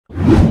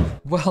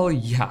Well,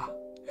 yeah.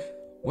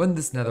 When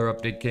this Nether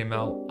update came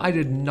out, I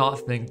did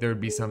not think there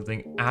would be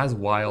something as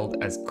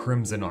wild as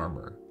Crimson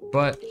Armor,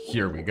 but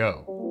here we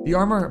go. The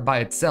armor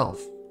by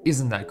itself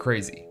isn't that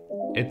crazy.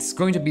 It's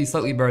going to be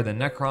slightly better than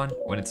Necron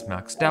when it's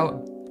maxed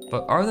out,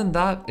 but other than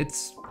that,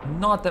 it's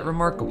not that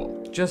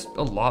remarkable, just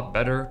a lot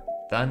better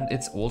than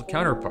its old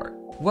counterpart.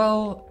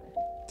 Well,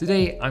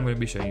 today I'm going to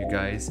be showing you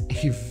guys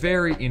a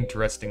very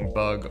interesting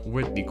bug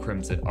with the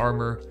Crimson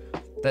Armor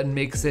that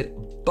makes it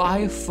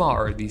by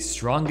far the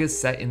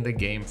strongest set in the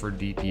game for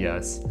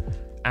DPS,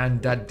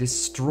 and that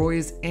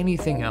destroys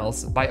anything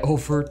else by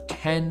over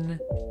 10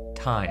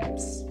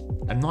 times.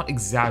 I'm not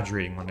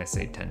exaggerating when I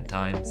say 10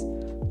 times,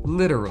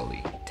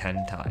 literally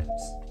 10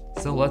 times.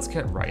 So let's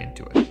get right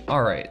into it.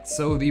 Alright,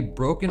 so the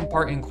broken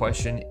part in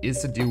question is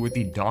to do with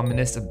the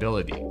Dominus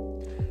ability.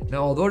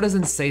 Now, although it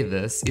doesn't say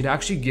this, it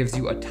actually gives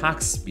you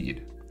attack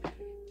speed.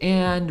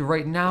 And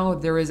right now,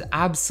 there is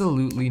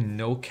absolutely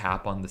no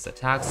cap on this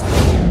attack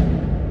speed.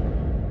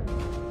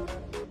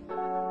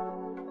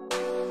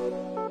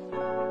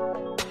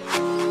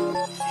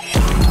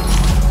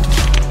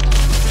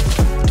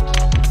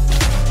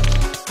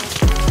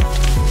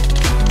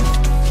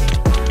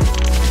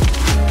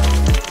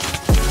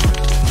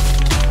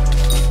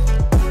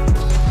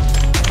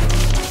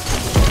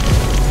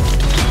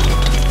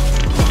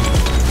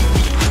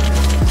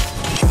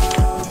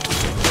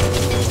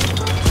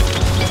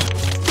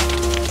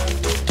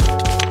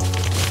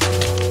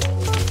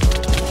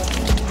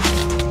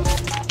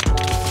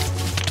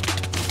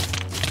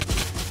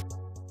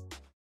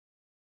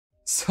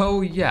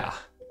 So yeah,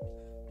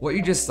 what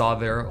you just saw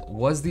there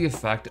was the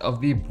effect of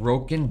the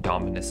broken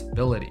Dominus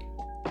ability.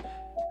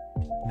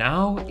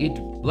 Now it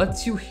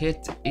lets you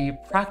hit a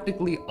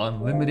practically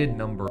unlimited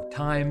number of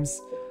times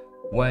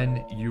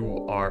when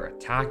you are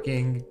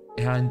attacking,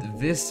 and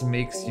this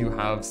makes you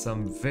have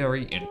some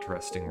very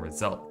interesting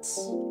results.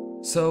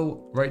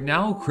 So right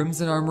now,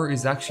 Crimson Armor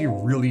is actually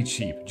really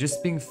cheap,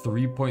 just being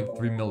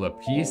 3.3 mil a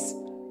piece,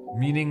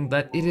 meaning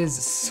that it is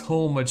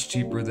so much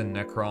cheaper than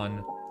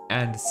Necron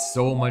and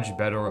so much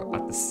better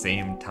at the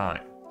same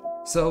time.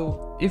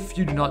 So if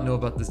you do not know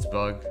about this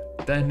bug,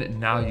 then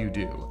now you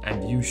do,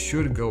 and you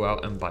should go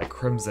out and buy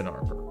Crimson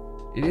Armor.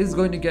 It is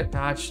going to get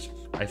patched,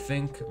 I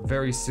think,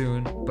 very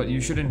soon, but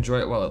you should enjoy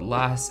it while it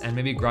lasts and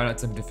maybe grind out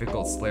some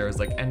difficult slayers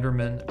like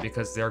Enderman,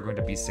 because they're going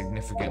to be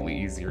significantly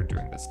easier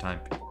during this time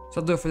period. So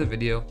that'll do it for the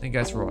video. Thank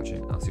you guys for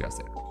watching. I'll see you guys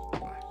later.